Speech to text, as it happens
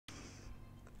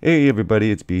Hey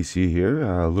everybody, it's BC here.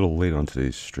 A little late on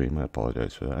today's stream. I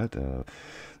apologize for that.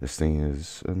 This thing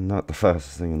is not the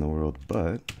fastest thing in the world,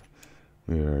 but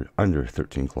we are under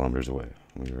 13 kilometers away.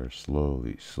 We are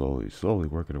slowly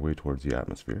working our way towards the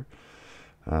atmosphere.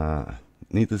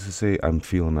 Needless to say, I'm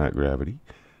feeling that gravity.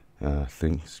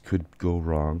 Things could go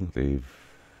wrong. They've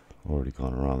already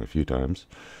gone wrong a few times.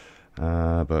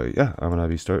 But yeah, I'm gonna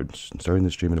be starting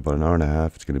the stream in about an hour and a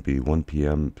half. It's gonna be 1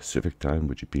 p.m. Pacific time,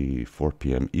 which would be 4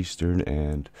 p.m. Eastern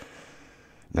and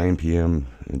 9 p.m.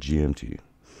 GMT.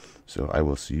 So I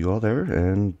will see you all there,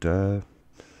 and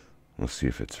we'll see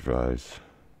if it survives.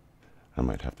 I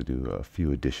might have to do a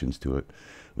few additions to it.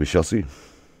 We shall see.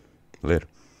 Later.